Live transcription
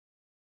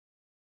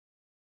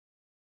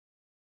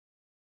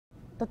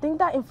The thing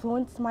that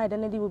influenced my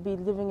identity would be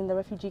living in the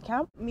refugee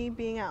camp. Me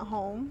being at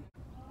home.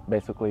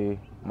 Basically,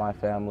 my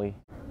family.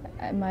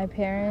 My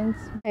parents.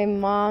 My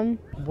mom.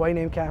 A boy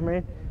named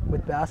Cameron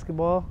with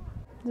basketball.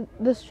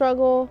 The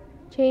struggle,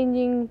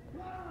 changing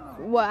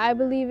what I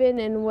believe in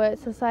and what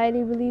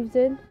society believes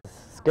in.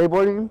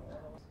 Skateboarding,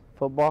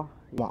 football.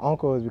 My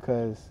uncle is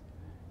because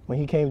when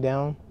he came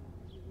down,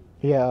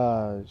 he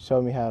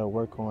showed me how to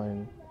work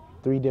on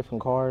 3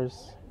 different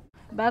cars.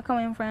 Back home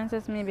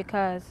influences me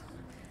because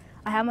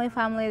I have my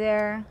family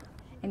there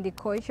and the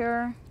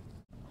culture.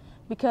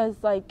 Because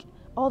like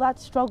all that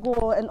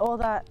struggle and all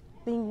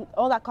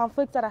that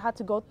conflict that I had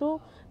to go through,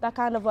 that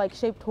kind of like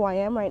shaped who I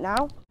am right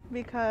now.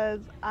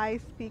 Because I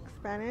speak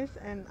Spanish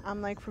and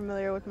I'm like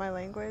familiar with my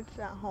language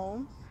at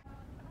home.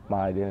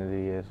 My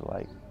identity is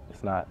like,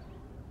 it's not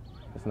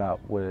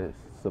what it's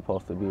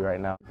supposed to be right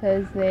now.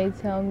 Because they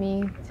tell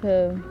me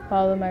to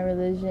follow my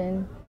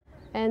religion.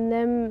 And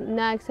them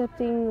not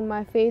accepting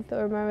my faith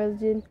or my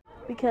religion.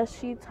 Because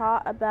she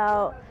taught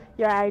about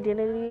your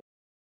identity.